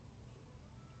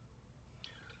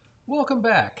Welcome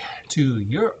back to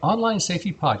your online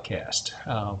safety podcast.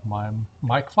 I'm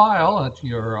Mike File,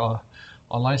 your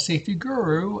online safety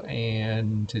guru,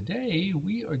 and today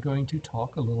we are going to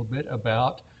talk a little bit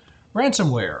about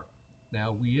ransomware.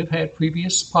 Now, we have had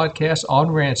previous podcasts on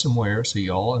ransomware, so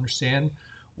you all understand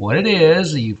what it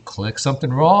is. You've clicked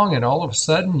something wrong, and all of a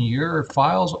sudden your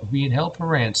files are being held for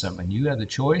ransom, and you have the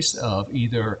choice of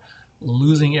either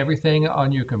losing everything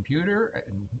on your computer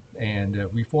and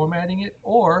reformatting it,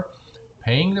 or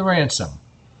paying the ransom.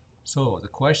 So the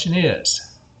question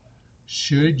is,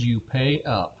 should you pay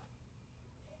up?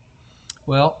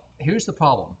 Well, here's the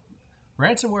problem.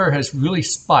 Ransomware has really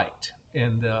spiked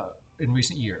in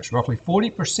recent years. Roughly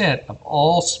 40% of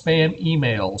all spam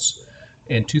emails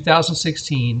in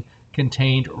 2016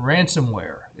 contained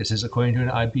ransomware. This is according to an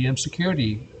IBM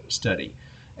security study.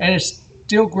 And it's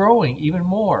still growing even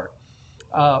more.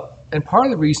 And part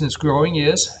of the reason it's growing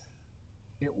is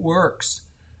it works.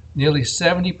 Nearly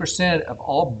 70% of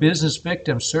all business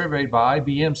victims surveyed by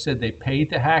IBM said they paid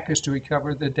the hackers to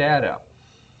recover the data.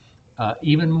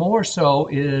 Even more so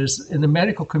is in the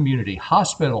medical community,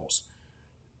 hospitals.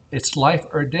 It's life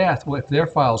or death if their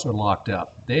files are locked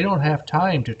up. They don't have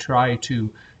time to try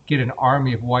to get an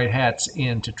army of white hats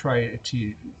in to try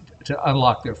to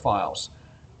unlock their files.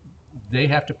 They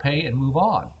have to pay and move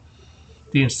on.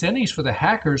 The incentives for the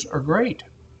hackers are great.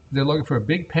 They're looking for a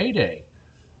big payday.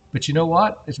 But you know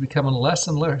what? It's becoming less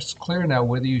and less clear now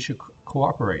whether you should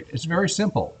cooperate. It's very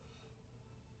simple.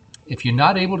 If you're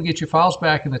not able to get your files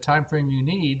back in the time frame you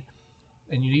need,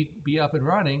 and you need to be up and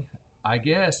running, I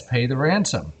guess pay the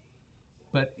ransom.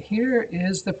 But here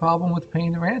is the problem with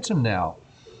paying the ransom now.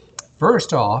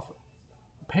 First off,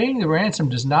 paying the ransom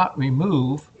does not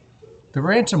remove the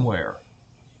ransomware.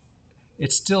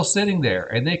 It's still sitting there,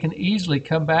 and they can easily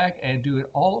come back and do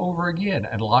it all over again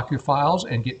and lock your files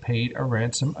and get paid a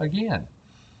ransom again,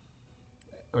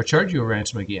 or charge you a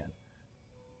ransom again.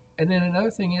 And then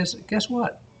another thing is, guess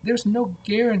what? There's no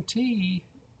guarantee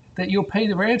that you'll pay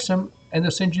the ransom and they'll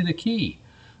send you the key.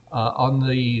 On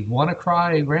the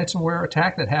WannaCry ransomware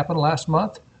attack that happened last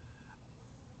month,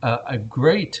 a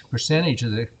great percentage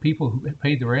of the people who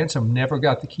paid the ransom never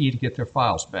got the key to get their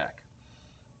files back.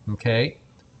 Okay?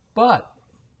 But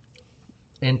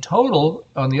in total,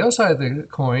 on the other side of the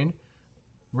coin,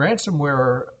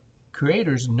 ransomware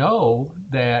creators know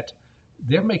that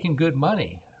they're making good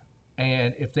money.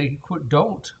 And if they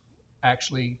don't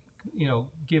actually,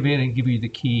 give in and give you the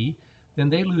key, then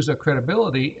they lose their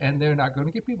credibility and they're not going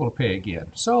to get people to pay again.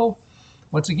 So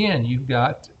once again, you've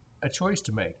got a choice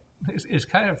to make. It's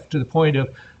kind of to the point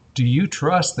of, do you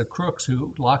trust the crooks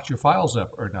who locked your files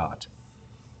up or not?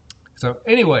 So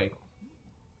anyway,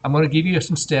 I'm going to give you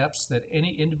some steps that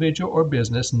any individual or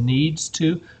business needs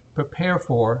to prepare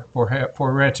for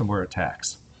ransomware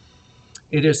attacks.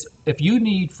 It is, if you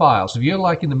need files, if you're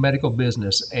like in the medical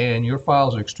business and your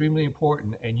files are extremely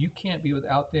important and you can't be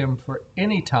without them for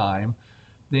any time,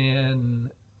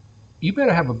 then you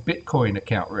better have a Bitcoin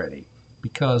account ready,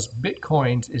 because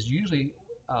Bitcoin is usually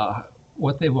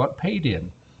what they want paid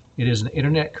in. It is an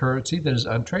internet currency that is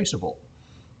untraceable.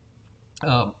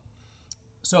 You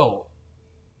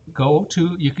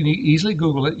can easily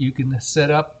Google it. You can set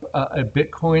up a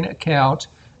Bitcoin account,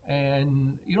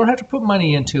 and you don't have to put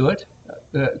money into it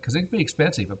because it can be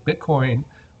expensive. A Bitcoin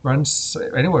runs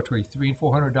anywhere between $300 and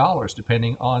 $400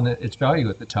 depending on its value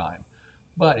at the time.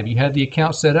 But if you have the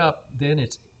account set up, then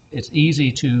it's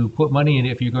easy to put money in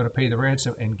if you're going to pay the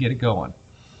ransom and get it going.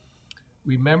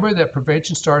 Remember that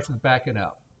prevention starts with backing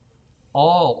up.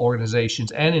 All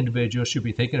organizations and individuals should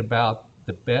be thinking about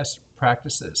the best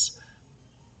practices.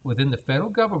 Within the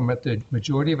federal government, the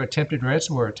majority of attempted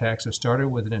ransomware attacks have started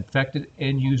with an infected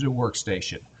end-user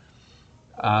workstation.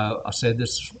 I've said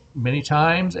this many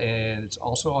times, and it's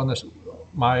also on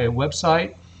my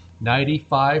website.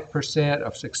 95%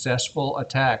 of successful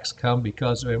attacks come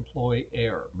because of employee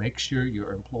error. Make sure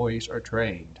your employees are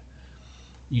trained.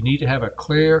 You need to have a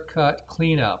clear-cut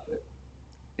cleanup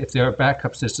if there are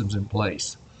backup systems in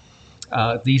place.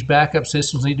 These backup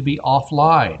systems need to be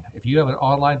offline. If you have an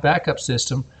online backup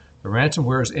system, the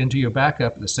ransomware is into your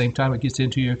backup at the same time it gets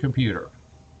into your computer.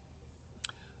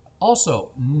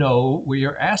 Also, know where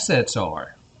your assets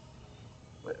are.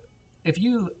 If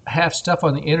you have stuff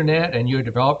on the internet and you're a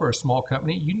developer or a small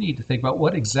company, you need to think about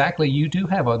what exactly you do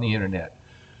have on the internet.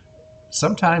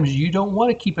 Sometimes you don't want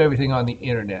to keep everything on the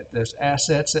internet. There's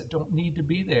assets that don't need to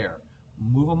be there.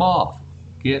 Move them off.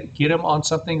 Get them on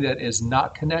something that is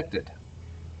not connected.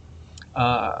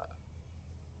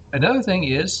 Another thing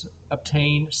is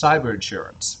obtain cyber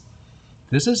insurance.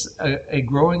 This is a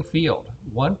growing field.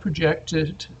 One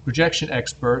projection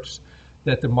expert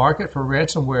that the market for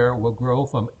ransomware will grow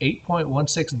from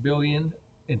 8.16 billion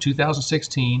in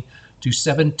 2016 to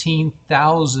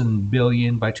 17,000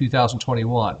 billion by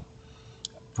 2021.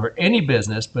 For any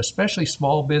business, but especially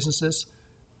small businesses,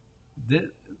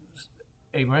 a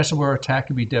ransomware attack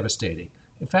can be devastating.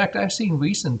 In fact, I've seen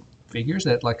recent figures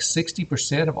that like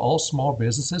 60% of all small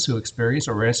businesses who experience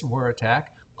a ransomware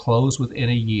attack close within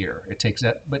a year. It takes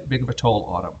that big of a toll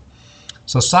on them.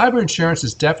 So cyber insurance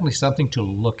is definitely something to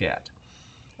look at.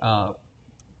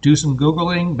 Do some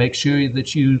Googling. Make sure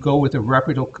that you go with a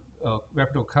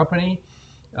reputable company.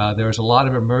 There's a lot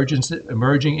of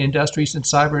emerging industries in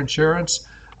cyber insurance,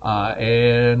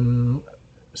 and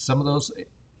some of those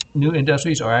new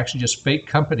industries are actually just fake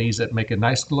companies that make a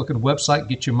nice looking website,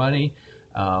 get your money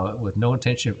with no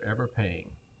intention of ever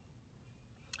paying.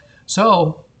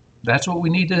 So that's what we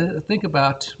need to think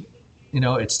about.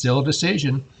 It's still a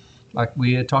decision. Like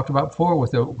we had talked about before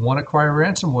with the WannaCry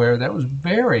ransomware, that was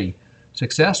very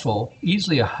successful.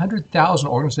 Easily 100,000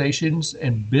 organizations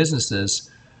and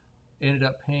businesses ended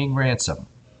up paying ransom.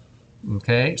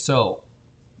 Okay, so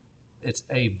it's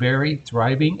a very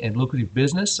thriving and lucrative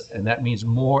business, and that means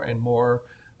more and more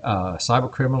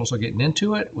cyber criminals are getting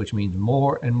into it, which means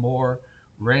more and more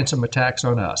ransom attacks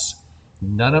on us.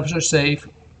 None of us are safe,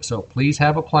 so please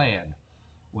have a plan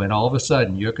when all of a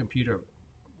sudden your computer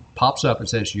pops up and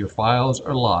says your files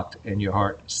are locked and your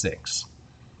heart sinks.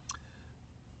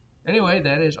 Anyway,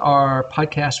 that is our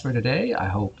podcast for today. I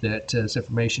hope that this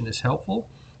information is helpful.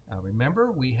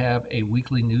 Remember, we have a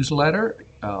weekly newsletter,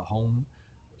 Home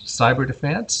Cyber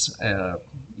Defense.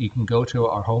 You can go to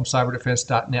our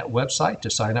homecyberdefense.net website to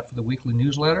sign up for the weekly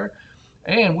newsletter.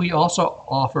 And we also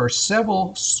offer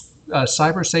several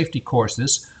cyber safety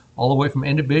courses, all the way from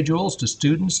individuals to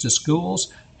students to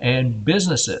schools and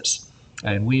businesses.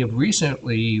 And we have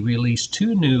recently released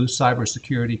 2 new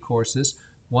cybersecurity courses,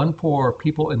 one for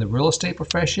people in the real estate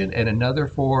profession and another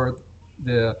for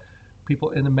the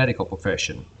people in the medical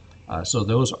profession. So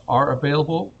those are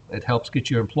available. It helps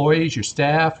get your employees, your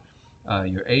staff,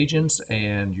 your agents,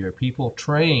 and your people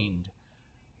trained,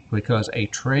 because a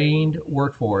trained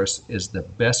workforce is the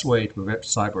best way to prevent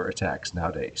cyber attacks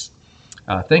nowadays.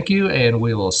 Thank you, and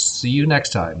we will see you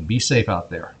next time. Be safe out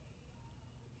there.